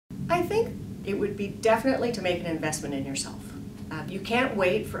I think it would be definitely to make an investment in yourself. You can't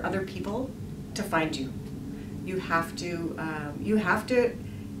wait for other people to find you. You have to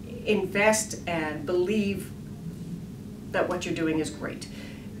invest and believe that what you're doing is great.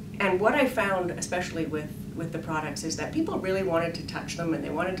 And what I found, especially with the products, is that people really wanted to touch them and they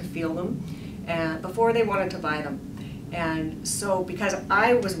wanted to feel them before they wanted to buy them. And so because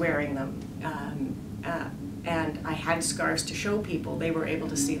I was wearing them and I had scarves to show people, they were able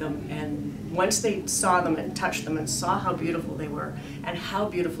to see them, and once they saw them and touched them and saw how beautiful they were and how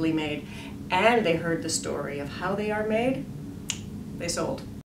beautifully made, and they heard the story of how they are made, they sold.